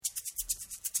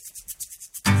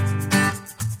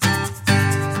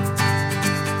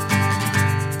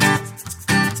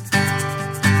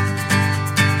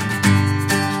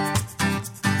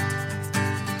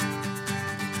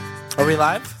we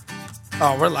live?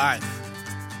 Oh, we're live.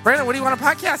 Brandon, what do you want to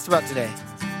podcast about today?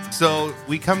 So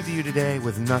we come to you today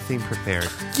with nothing prepared.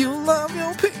 You love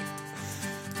your pink.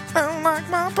 I don't like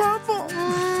my purple.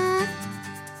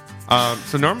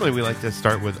 So normally we like to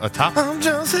start with a topic, I'm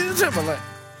just a Timberlake.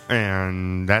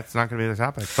 and that's not going to be the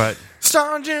topic. But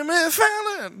Star Jimmy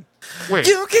Fallon. wait,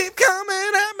 You keep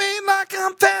coming at me like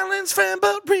I'm Fallon's friend,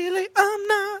 but really I'm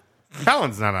not.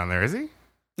 Fallon's not on there, is he?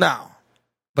 No.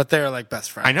 But they're like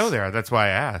best friends. I know they are. That's why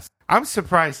I asked. I'm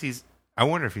surprised I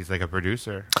wonder if he's like a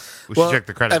producer. We should check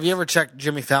the credits. Have you ever checked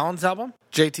Jimmy Fallon's album?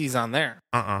 JT's on there.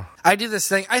 I do this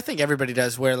thing, I think everybody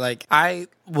does, where like I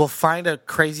will find a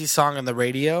crazy song on the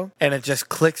radio and it just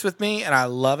clicks with me and I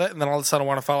love it, and then all of a sudden I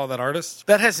want to follow that artist.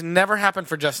 That has never happened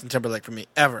for Justin Timberlake for me,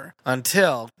 ever,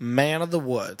 until Man of the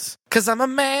Woods. 'Cause I'm a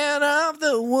man of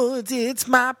the woods, it's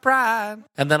my pride.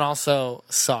 And then also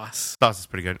Sauce. Sauce is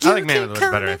pretty good. I like Man of the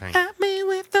Woods better, I think. At me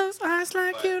with those eyes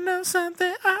like you know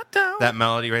something I don't. That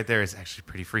melody right there is actually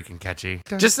pretty freaking catchy.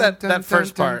 Just that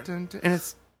first part. And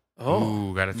it's... Oh,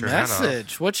 ooh, gotta turn that off.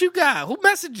 message. What you got? Who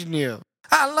messaging you?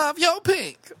 I love your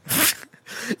pink.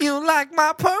 You like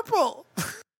my purple.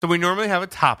 So we normally have a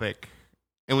topic,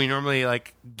 and we normally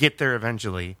like get there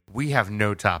eventually. We have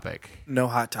no topic. No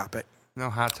hot topic. No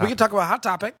hot topic. We can talk about hot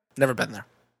topic. Never been there.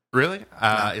 Really?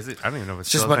 No. Is it? I don't even know if it's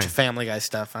It's just a still bunch thing. of Family Guy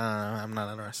stuff. I don't know. I'm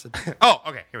not interested. Oh,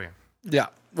 okay. Here we go. Yeah.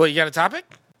 Well, you got a topic?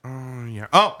 Yeah.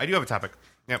 Oh, I do have a topic.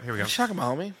 Yep, here we go. What you talking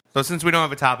about, homie? So since we don't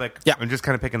have a topic, Yeah. I'm just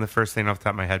kind of picking the first thing off the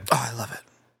top of my head. Oh, I love it.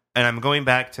 And I'm going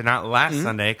back to not last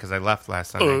Sunday, because I left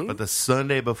last Sunday, but the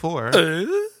Sunday before,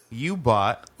 you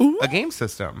bought a game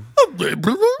system.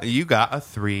 You got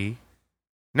a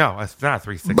no, it's not a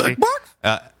 360. Black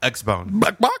box? X-Bone.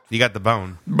 Black box? You got the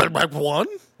bone. Black one?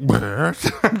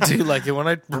 Do you like it when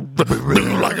I... Do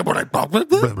you like it when I talk like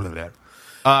that?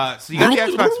 So you got the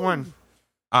Xbox One.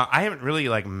 I haven't really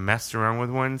like messed around with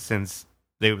one since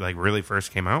they like really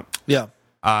first came out. Yeah.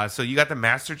 So you got the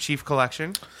Master Chief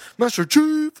Collection, Master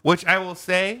Chief. which I will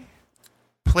say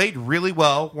played really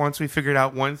well once we figured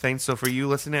out one thing. So for you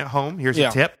listening at home, here's Yeah.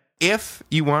 a tip. If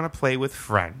you want to play with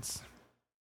friends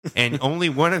and only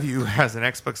one of you has an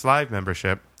Xbox Live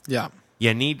membership, Yeah.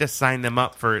 you need to sign them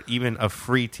up for even a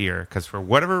free tier. Because for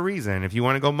whatever reason, if you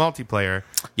want to go multiplayer,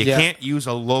 you Yeah. can't use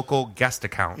a local guest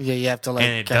account. Yeah, you have to like...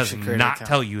 And it cash does your credit not account.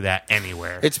 tell you that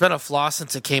anywhere. It's been a flaw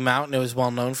since it came out, and it was well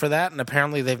known for that. And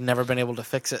apparently, they've never been able to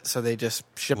fix it, so they just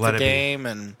ship Let the it be. game.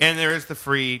 And And there is the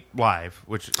free live,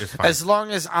 which is fine. as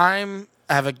long as I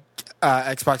have a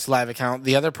Xbox Live account,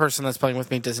 the other person that's playing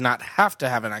with me does not have to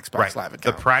have an Xbox right. Live The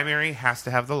account. primary has to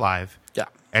have the live. Yeah.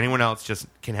 Anyone else just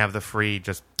can have the free,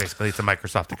 just basically it's a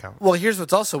Microsoft account. Well, here's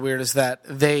what's also weird is that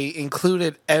they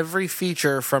included every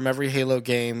feature from every Halo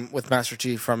game with Master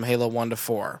Chief from Halo 1 to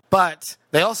 4. But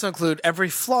they also include every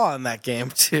flaw in that game,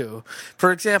 too.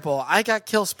 For example, I got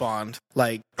kill spawned,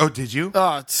 like, Oh, did you?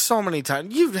 so many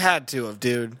times. You've had to have,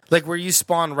 dude. Like, where you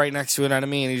spawn right next to an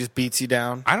enemy and he just beats you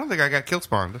down. I don't think I got kill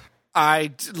spawned.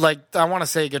 I want to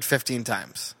say a good 15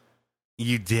 times.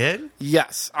 You did?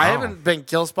 Yes. I Oh. haven't been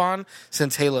kill spawn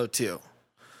since Halo 2.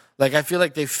 Like, I feel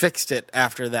like they fixed it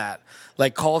after that.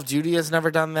 Like, Call of Duty has never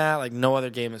done that. Like, no other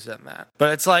game has done that.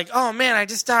 But it's like, oh, man, I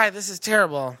just died. This is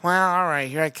terrible. Well, all right,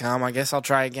 here I come. I guess I'll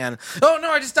try again. Oh,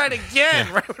 no, I just died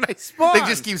again right when I spawned. They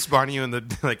just keep spawning you in the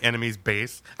like enemy's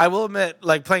base. I will admit,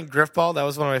 like, playing Griffball, that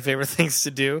was one of my favorite things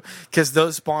to do. Because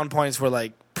those spawn points were,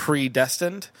 like,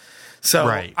 predestined. So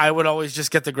Right. I would always just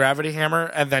get the gravity hammer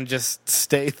and then just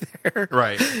stay there.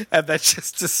 Right. And then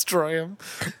just destroy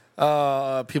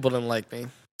them. People didn't like me.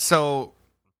 So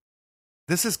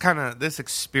this is kind of this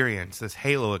experience, this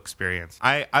Halo experience.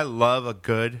 I love a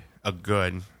good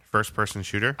first person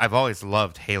shooter. I've always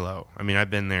loved Halo. I mean,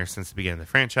 I've been there since the beginning of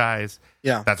the franchise.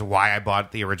 Yeah. That's why I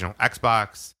bought the original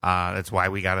Xbox. That's why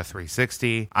we got a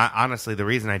 360. Honestly, the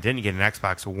reason I didn't get an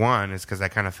Xbox One is because I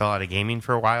kind of fell out of gaming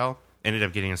for a while. Ended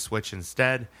up getting a Switch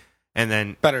instead. And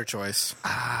then Better choice.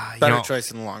 you Better know,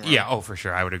 choice in the long run. Yeah, oh, for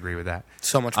sure. I would agree with that.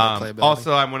 So much more playability.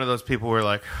 Also, I'm one of those people who are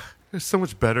like, it's so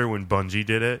much better when Bungie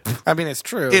did it. I mean, it's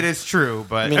true. It is true,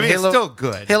 but I mean Halo, it's still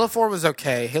good. Halo 4 was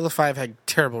okay. Halo 5 had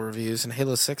terrible reviews, and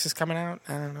Halo 6 is coming out.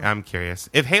 I don't know. I'm curious.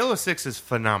 If Halo 6 is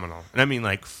phenomenal, and I mean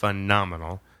like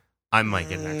phenomenal, I might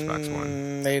get an Xbox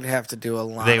One. They'd have to do a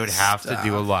lot. They would have to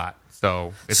do a lot.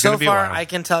 So it's So going to be a far, while. I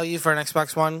can tell you for an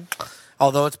Xbox One,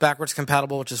 although it's backwards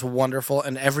compatible, which is wonderful,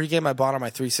 and every game I bought on my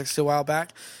 360 a while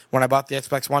back, when I bought the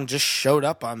Xbox One, just showed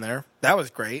up on there. That was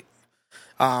great.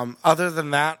 Other than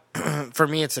that, for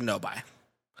me, it's a no-buy.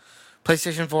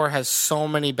 PlayStation 4 has so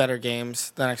many better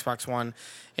games than Xbox One,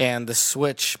 and the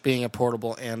Switch being a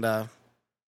portable and a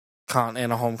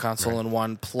home console in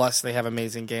one, plus they have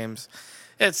amazing games.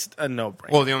 It's a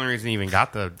no-brainer. Well, the only reason you even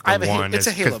got the I have one it's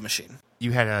is a Halo 'cause machine.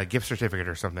 you had a gift certificate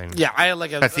or something. Yeah, I had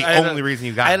like a. That's the I had only reason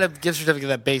you got I had it. a gift certificate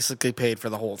that basically paid for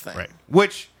the whole thing. Right.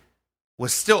 Which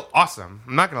was still awesome.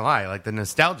 I'm not going to lie. Like, the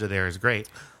nostalgia there is great.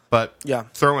 But Yeah.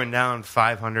 throwing down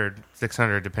 500,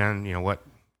 600, depending, what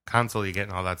console you get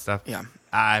and all that stuff. Yeah.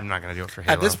 I'm not going to do it for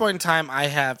Halo. At this point in time, I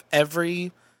have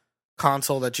every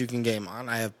console that you can game on.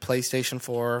 I have PlayStation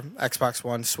 4, Xbox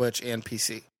One, Switch, and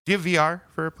PC. Do you have VR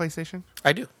for PlayStation?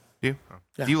 I do. Do you? Oh.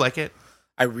 Yeah. Do you like it?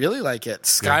 I really like it.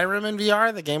 Skyrim in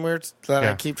VR, the game that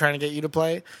I keep trying to get you to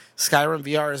play, Skyrim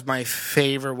VR is my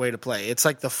favorite way to play. It's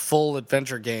like the full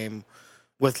adventure game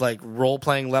with like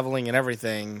role-playing, leveling, and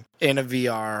everything in a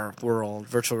VR world,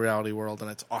 virtual reality world, and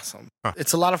it's awesome. Huh.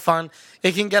 It's a lot of fun.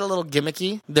 It can get a little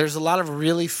gimmicky. There's a lot of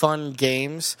really fun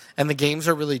games, and the games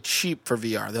are really cheap for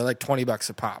VR. They're like $20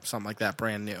 a pop, something like that,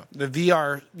 brand new. The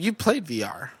VR, you played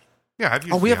VR. Yeah, I've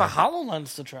used We VR. have a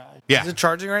HoloLens to try. Yeah. Is it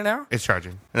charging right now? It's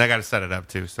charging. And I got to set it up,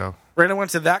 too, so. Brandon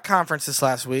went to that conference this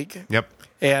last week. Yep.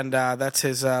 And that's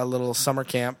his little summer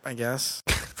camp, I guess,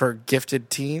 for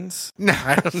gifted teens. No,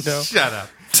 I don't know. Shut up.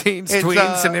 Teens, It's,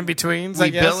 tweens, and in-betweens, I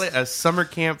We guess. bill it as Summer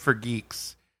Camp for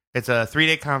Geeks. It's a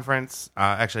 3-day conference.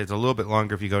 Actually, it's a little bit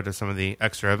longer if you go to some of the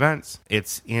extra events.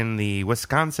 It's in the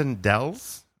Wisconsin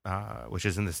Dells, which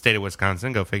is in the state of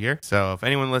Wisconsin. Go figure. So if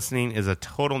anyone listening is a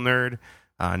total nerd,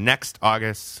 next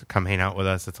August, come hang out with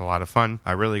us. It's a lot of fun.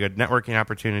 Really good networking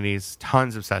opportunities.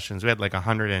 Tons of sessions. We had like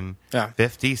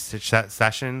 150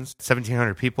 sessions,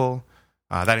 1,700 people.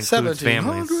 That includes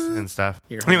families and stuff.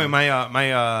 Anyway,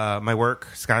 my work,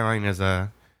 Skyline, is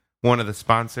one of the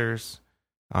sponsors,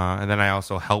 and then I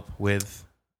also help with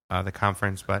the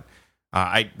conference. But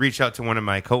I reached out to one of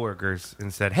my coworkers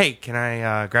and said, "Hey, can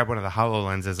I grab one of the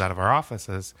HoloLenses out of our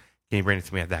offices? Can you bring it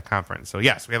to me at that conference?" So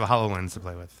yes, we have a HoloLens to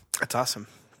play with. That's awesome.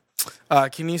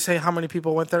 Can you say how many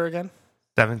people went there again?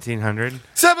 1,700.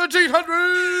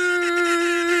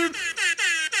 1,700!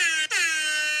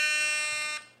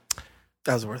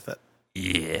 That was worth it.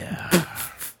 Yeah.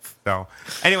 So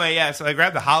anyway, so I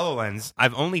grabbed the HoloLens.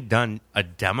 I've only done a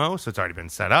demo, so it's already been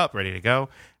set up, ready to go.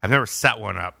 I've never set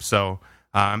one up, so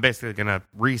I'm basically going to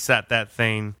reset that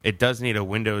thing. It does need a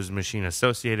Windows machine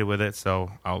associated with it,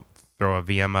 so I'll throw a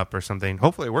VM up or something.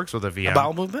 Hopefully it works with a VM. A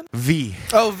bowel movement? V.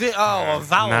 Oh, a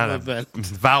vowel Not movement.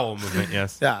 Vowel movement,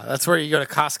 yes. Yeah, that's where you go to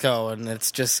Costco and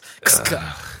it's just...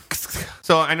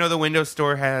 So I know the Windows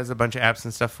Store has a bunch of apps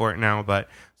and stuff for it now, but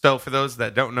so for those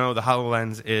that don't know, the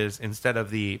HoloLens is instead of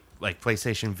the like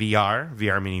PlayStation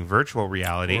VR meaning virtual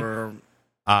reality, Or,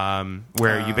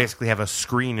 where you basically have a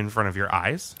screen in front of your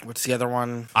eyes. what's the other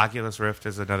one? Oculus Rift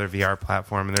is another VR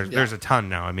platform, and there's a ton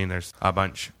now. I mean, there's a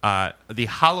bunch. The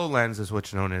HoloLens is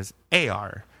what's known as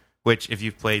AR, which if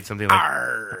you've played something like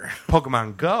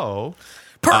Pokemon Go,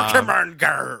 Pokemon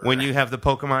Go! when you have the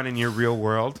Pokemon in your real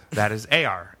world, that is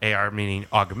AR. AR meaning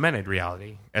augmented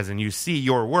reality, as in you see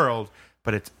your world,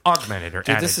 but it's augmented or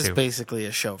Dude, added this is to. basically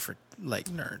a show for like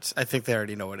nerds. I think they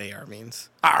already know what AR means.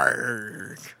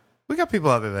 Arg. We got people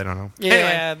out there that don't know. Yeah,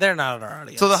 Anyway, they're not our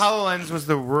audience. so the HoloLens was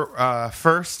the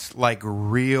first like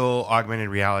real augmented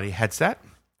reality headset.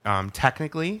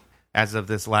 Technically, as of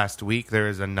this last week, there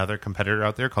is another competitor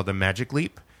out there called the Magic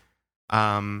Leap.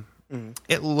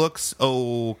 It looks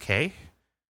okay.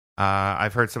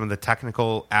 I've heard some of the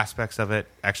technical aspects of it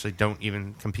actually don't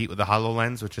even compete with the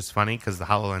HoloLens, which is funny because the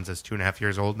HoloLens is 2.5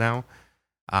 years old now.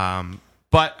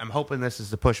 But I'm hoping this is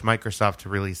to push Microsoft to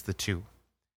release the 2.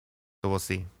 So we'll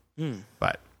see.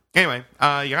 But anyway,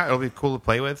 it'll be cool to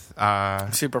play with.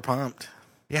 I'm super pumped.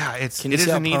 Yeah, it Can you is see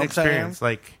a how neat pumped I am? experience.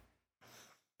 Like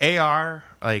AR,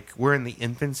 like we're in the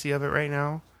infancy of it right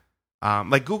now.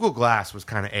 Like Google Glass was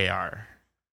kind of AR,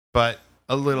 but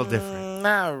a little different.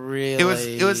 Not really.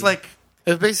 It was like it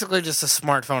was basically just a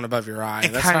smartphone above your eye.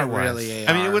 it That's kind not of was. really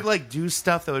AR. I mean, it would like do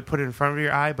stuff that would put it in front of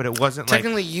your eye, but it wasn't like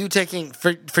technically you taking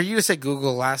for you to say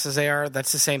Google Glass is AR.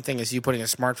 That's the same thing as you putting a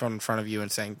smartphone in front of you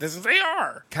and saying this is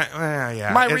AR.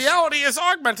 yeah. My It's- reality is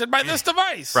augmented by this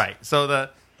device. Right. So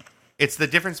it's the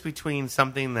difference between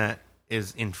something that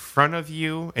is in front of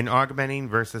you and augmenting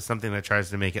versus something that tries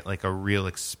to make it like a real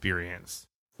experience.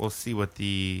 We'll see what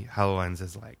the HoloLens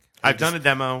is like. I've done a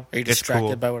demo. Are you It's distracted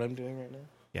cool. by what I'm doing right now?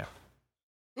 Yeah.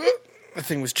 The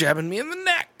thing was jabbing me in the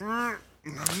neck.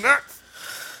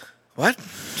 What?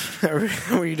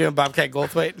 Were you doing Bobcat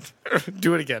Goldthwait?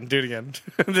 Do it again. Do it again.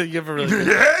 You have a really good...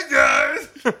 Hey guys.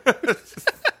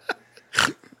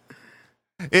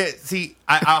 See,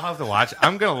 I'll have to watch.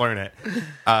 I'm gonna learn it.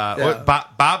 What,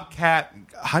 Bobcat?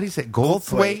 How do you say it?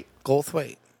 Goldthwait?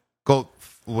 Goldthwait. Gold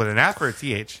with an F or a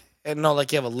TH? And no,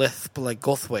 like you have a lisp, like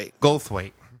Goldthwait.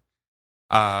 Goldthwait.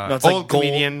 No, it's like Old gold-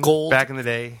 comedian gold- back in the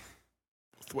day.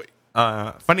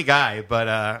 Funny guy,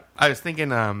 but I was thinking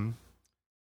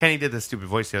Kenny did this stupid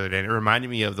voice the other day, and it reminded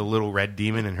me of the little red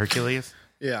demon in Hercules.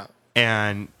 Yeah.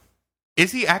 And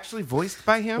is he actually voiced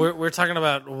by him? We're talking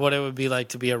about what it would be like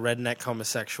to be a redneck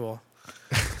homosexual.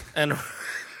 And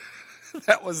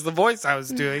that was the voice I was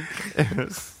doing.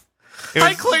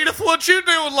 Hey, Cletus, what you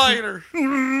doing later?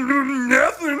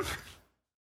 Nothing.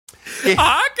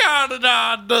 I got an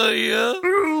idea.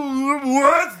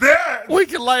 What's that? We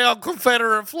can lay on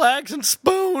Confederate flags and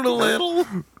spoon a little.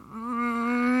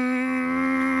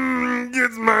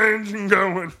 Gets my engine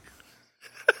going.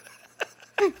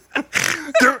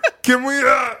 Can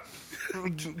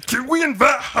we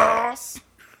invite Haas?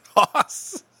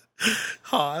 Haas?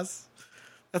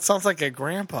 That sounds like a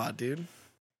grandpa, dude.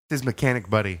 His mechanic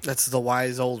buddy. That's the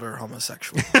wise older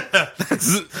homosexual.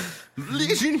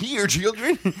 Listen here,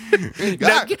 children. I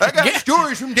got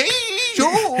stories from days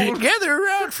old. Gather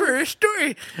around for a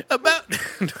story about...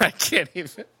 I can't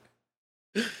even...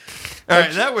 All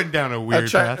right, that went down a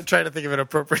weird path. I'm trying to think of an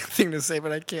appropriate thing to say,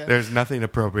 but I can't. There's nothing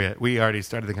appropriate. We already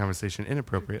started the conversation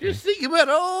inappropriately. Just think about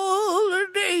all the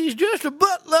days just a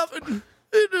butt loving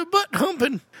and a butt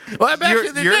humping. Why back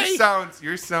in the day?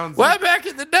 Your sounds. Why back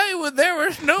in the day when there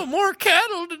was no more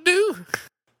cattle to do?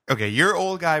 Okay, your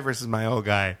old guy versus my old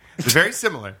guy is very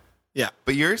similar. Yeah,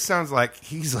 but yours sounds like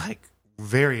he's like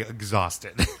very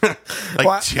exhausted,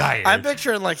 tired. I'm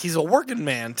picturing like he's a working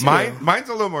man too. Mine's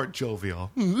a little more jovial.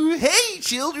 Hey,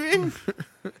 children.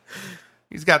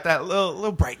 He's got that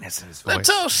little brightness in his voice. Let's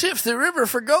all sift the river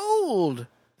for gold.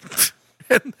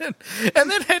 and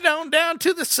then head on down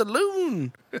to the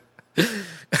saloon.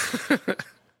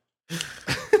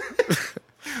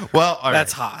 Well,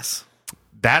 that's Haas.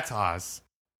 That's Haas.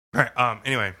 All right.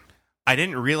 Anyway, I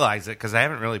didn't realize it because I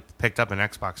haven't really picked up an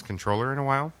Xbox controller in a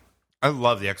while. I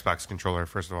love the Xbox controller,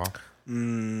 first of all.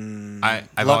 I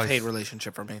love-hate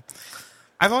relationship for me.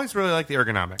 I've always really liked the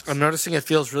ergonomics. I'm noticing it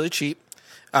feels really cheap.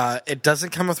 It doesn't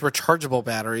come with rechargeable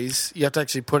batteries. You have to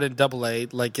actually put in AA. You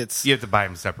have to buy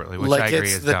them separately, which I agree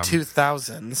is dumb. Like it's the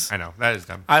 2000s. I know, that is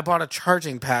dumb. I bought a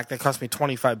charging pack that cost me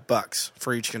 $25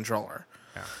 for each controller.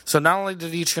 Yeah. So not only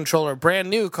did each controller brand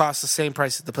new cost the same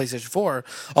price as the PlayStation 4,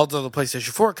 although the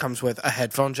PlayStation 4 comes with a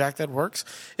headphone jack that works,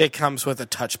 it comes with a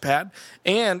touchpad,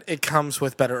 and it comes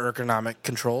with better ergonomic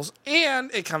controls,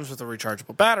 and it comes with a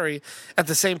rechargeable battery at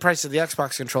the same price as the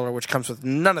Xbox controller, which comes with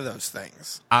none of those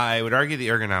things. I would argue the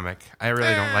ergonomic. I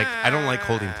really don't like. I don't like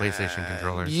holding PlayStation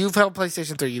controllers. You've held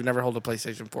PlayStation 3. You've never held a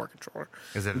PlayStation 4 controller.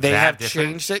 Is it? They have different?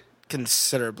 changed it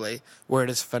considerably, where it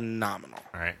is phenomenal.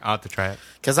 All right, I'll have to try it.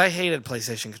 Because I hated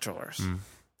PlayStation controllers.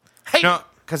 No,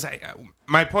 because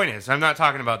my point is, I'm not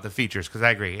talking about the features, because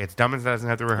I agree. It's dumb and doesn't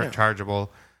have the rechargeable.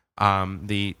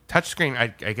 The touchscreen,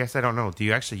 I guess I don't know. Do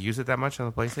you actually use it that much on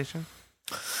the PlayStation?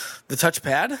 The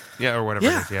touchpad? Yeah, or whatever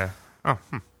it is, yeah. Oh,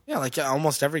 Yeah, like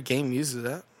almost every game uses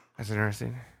it. That's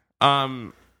interesting.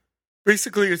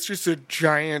 Basically, it's just a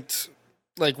giant...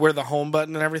 like where the home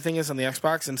button and everything is on the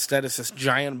Xbox. Instead, it's this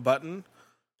giant button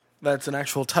that's an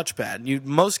actual touchpad.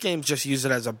 Most games just use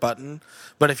it as a button,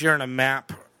 but if you're in a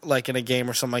map, like in a game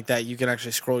or something like that, you can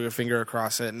actually scroll your finger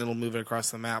across it and it'll move it across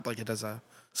the map like it does a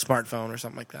smartphone or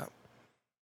something like that.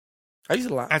 I use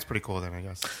it a lot. That's pretty cool then, I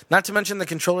guess. Not to mention the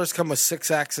controllers come with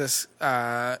 6-axis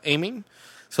aiming.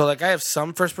 So, like, I have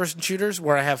some first-person shooters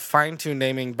where I have fine-tuned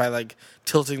aiming by, like,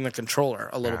 tilting the controller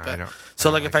a little bit. So,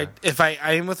 like, if I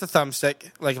aim with the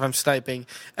thumbstick, like if I'm sniping,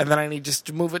 and then I need just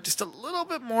to move it just a little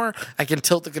bit more, I can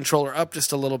tilt the controller up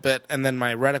just a little bit, and then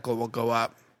my reticle will go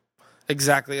up.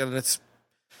 Exactly, and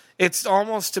it's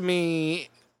almost, to me,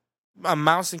 a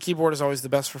mouse and keyboard is always the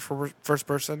best for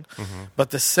first-person, but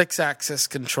the 6-axis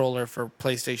controller for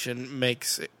PlayStation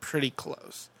makes it pretty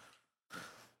close.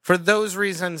 For those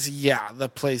reasons, yeah, the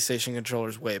PlayStation controller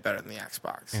is way better than the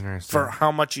Xbox. Interesting. For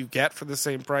how much you get for the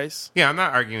same price. Yeah, I'm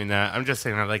not arguing that. I'm just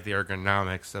saying I like the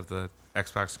ergonomics of the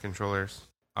Xbox controllers.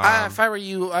 If I were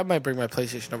you, I might bring my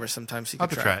PlayStation over sometime so you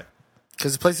can try it.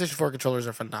 Because the PlayStation 4 controllers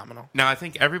are phenomenal. Now, I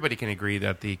think everybody can agree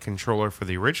that the controller for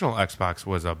the original Xbox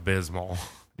was abysmal.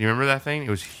 You remember that thing? It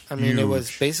was huge. I mean, it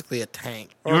was basically a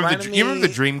tank. You remember the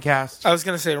Dreamcast? I was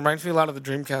going to say, it reminds me a lot of the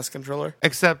Dreamcast controller.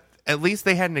 Except... at least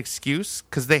they had an excuse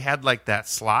because they had like that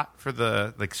slot for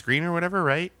the screen or whatever,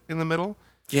 right in the middle.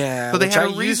 Yeah, so they had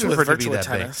a reason for it to be that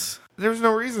tennis. Big. There was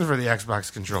no reason for the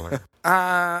Xbox controller.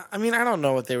 I mean, I don't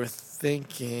know what they were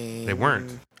thinking. They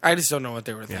weren't. I just don't know what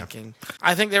they were thinking.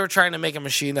 I think they were trying to make a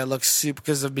machine that looks super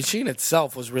because the machine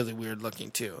itself was really weird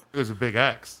looking too. It was a big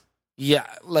X. Yeah,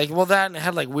 like, well, that, and it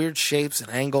had, like, weird shapes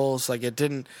and angles. Like, it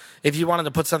didn't, if you wanted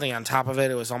to put something on top of it,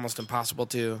 it was almost impossible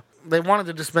to. They wanted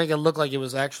to just make it look like it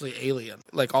was actually alien.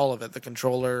 Like, all of it, the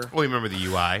controller. Well, you remember the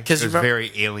UI? It 'Cause was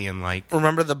very alien-like.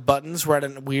 Remember the buttons were at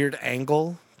a weird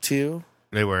angle, too?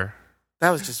 They were. That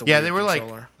was just a Yeah, weird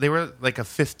controller. they were like a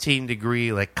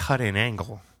 15-degree, like, cut-in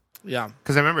angle. Yeah.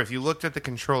 Because I remember if you looked at the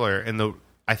controller and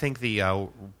I think the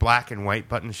black and white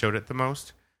button showed it the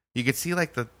most, you could see,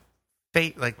 like, the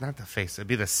face, like, not the face, it'd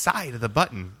be the side of the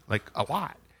button, like, a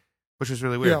lot, which was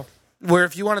really weird. Yeah. Where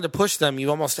if you wanted to push them, you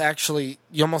almost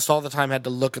all the time had to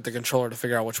look at the controller to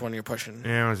figure out which one you're pushing.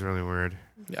 Yeah, it was really weird.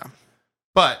 Yeah.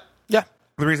 But yeah,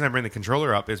 the reason I bring the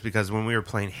controller up is because when we were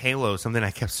playing Halo, something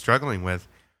I kept struggling with,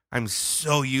 I'm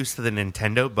so used to the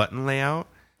Nintendo button layout.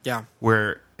 Yeah.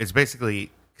 Where it's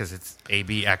basically, because it's A,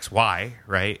 B, X, Y,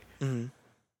 right? Mm-hmm.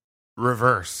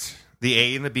 Reverse. The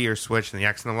A and the B are switched and the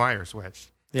X and the Y are switched.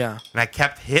 Yeah. And I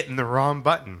kept hitting the wrong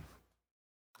button.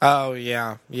 Oh,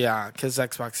 yeah. Yeah, because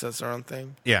Xbox does their own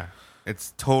thing. Yeah.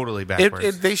 It's totally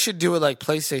backwards. They should do it like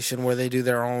PlayStation, where they do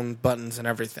their own buttons and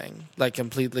everything. Like,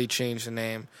 completely change the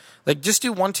name. Like, just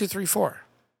do 1, 2, 3, 4.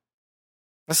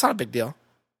 That's not a big deal.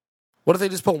 What if they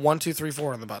just put 1, 2, 3,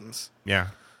 4 on the buttons? Yeah.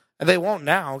 And they won't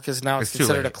now, because now it's too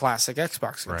considered late. a classic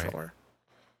Xbox controller. Right.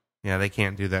 Yeah, they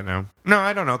can't do that now. No,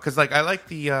 I don't know, because like I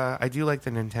do like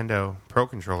the Nintendo Pro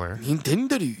Controller.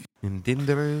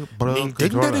 Nintendo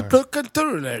Pro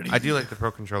Controller. I do like the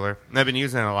Pro Controller. And I've been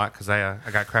using it a lot because I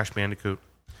got Crash Bandicoot.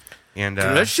 And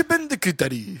Crash Bandicoot.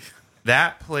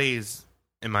 That plays,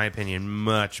 in my opinion,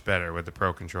 much better with the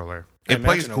Pro Controller. I It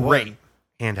plays imagine it great would.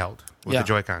 handheld with the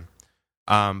Joy-Con.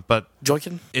 But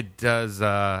Joy-Con? it does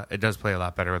play a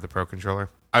lot better with the Pro Controller.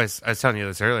 I was telling you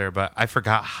this earlier, but I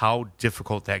forgot how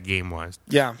difficult that game was.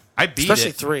 Yeah, I beat especially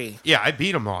it. 3. Yeah, I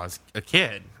beat them all as a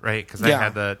kid, right? Because I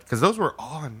had because those were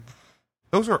all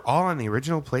on the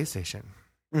original PlayStation.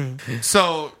 Mm-hmm.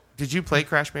 So, did you play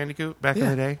Crash Bandicoot back in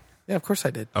the day? Yeah, of course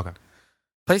I did. Okay.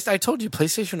 I told you,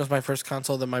 PlayStation was my first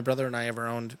console that my brother and I ever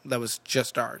owned that was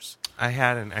just ours. I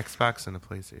had an Xbox and a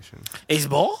PlayStation.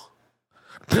 Xbox?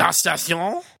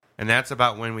 PlayStation? And that's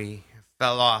about when we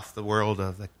fell off the world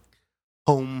of the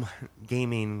home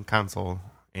gaming console,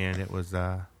 and it was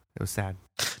sad.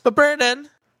 But Brandon,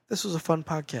 this was a fun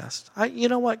podcast. You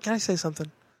know what? Can I say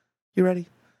something? You ready?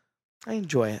 I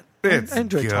enjoy it. I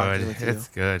enjoy talking with you. It's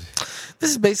good.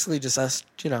 This is basically just us,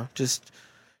 just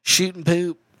shooting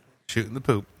poop. Shooting the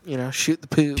poop. Shoot the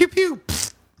poop. Pew pew.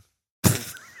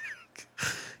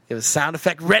 Give a sound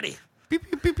effect ready. Pew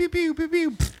pew pew pew pew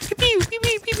pew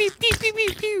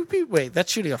pew. Wait,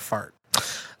 that's shooting a fart.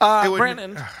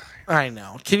 Brandon, I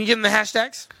know. Can you get in the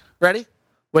hashtags? Ready?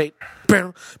 Wait.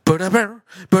 You can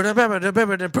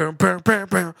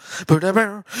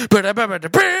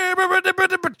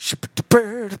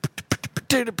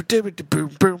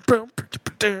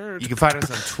find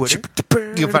us on Twitter.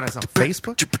 You can find us on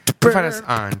Facebook. You can find us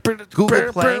on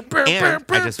Google Play. And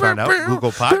I just found out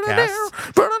Google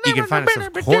Podcasts. You can find us,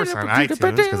 of course, on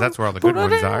iTunes, because that's where all the good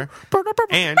ones are.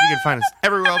 And you can find us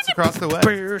everywhere else across the web.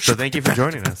 So thank you for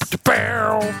joining us.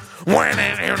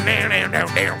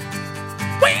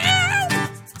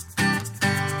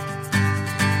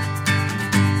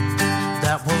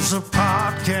 That was a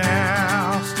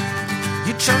podcast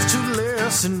you chose to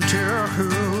listen to.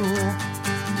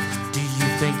 Do you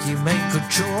think you make good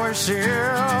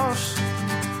choices?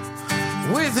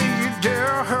 Whether you do,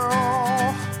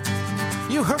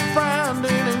 you heard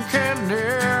Brandon and Candy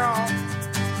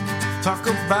talk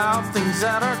about things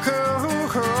that are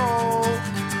cool.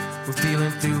 We're feeling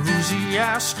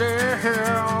enthusiastic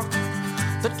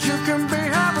that you can be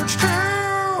average too.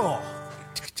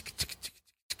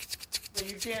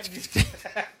 You can't do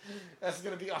that. That's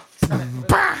going to be off.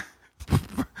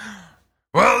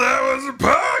 Well, that was a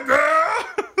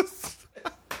podcast.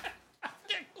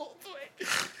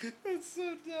 That's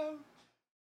so dumb.